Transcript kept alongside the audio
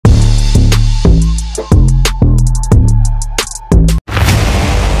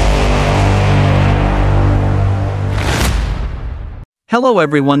Hello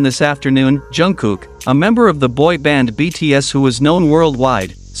everyone, this afternoon, Jungkook, a member of the boy band BTS who is known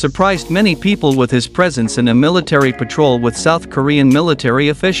worldwide, surprised many people with his presence in a military patrol with South Korean military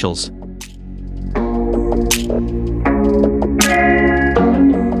officials.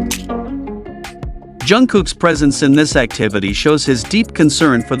 Jungkook's presence in this activity shows his deep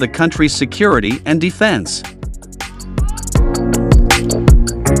concern for the country's security and defense.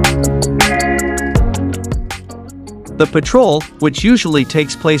 The patrol, which usually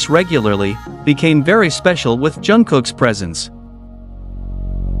takes place regularly, became very special with Jungkook's presence.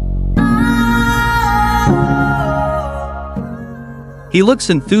 He looks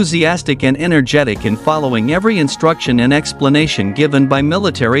enthusiastic and energetic in following every instruction and explanation given by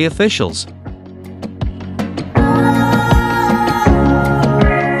military officials.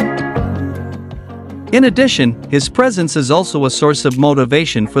 In addition, his presence is also a source of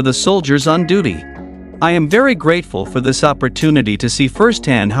motivation for the soldiers on duty. I am very grateful for this opportunity to see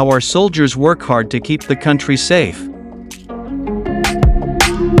firsthand how our soldiers work hard to keep the country safe.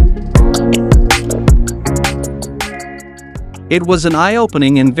 It was an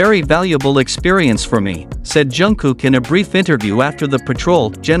eye-opening and very valuable experience for me, said Jungkook in a brief interview after the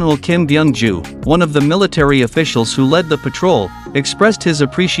patrol. General Kim Byung-ju, one of the military officials who led the patrol, expressed his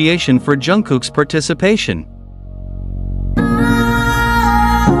appreciation for Jungkook's participation.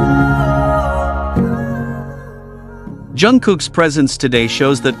 Jungkook's presence today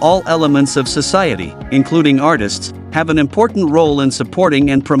shows that all elements of society, including artists, have an important role in supporting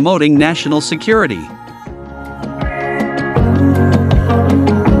and promoting national security.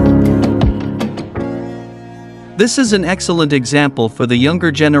 This is an excellent example for the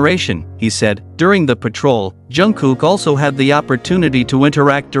younger generation, he said. During the patrol, Jungkook also had the opportunity to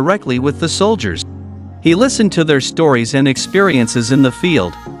interact directly with the soldiers. He listened to their stories and experiences in the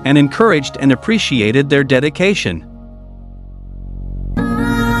field, and encouraged and appreciated their dedication.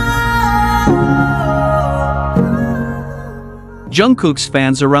 Jungkook's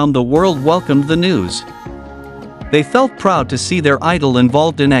fans around the world welcomed the news. They felt proud to see their idol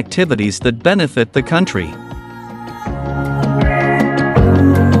involved in activities that benefit the country.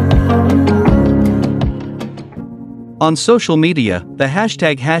 On social media, the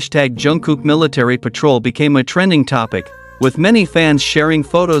hashtag Jungkook Military Patrol became a trending topic, with many fans sharing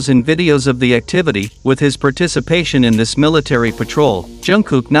photos and videos of the activity. With his participation in this military patrol,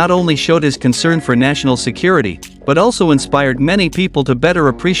 Jungkook not only showed his concern for national security, but also inspired many people to better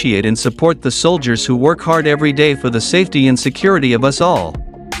appreciate and support the soldiers who work hard every day for the safety and security of us all.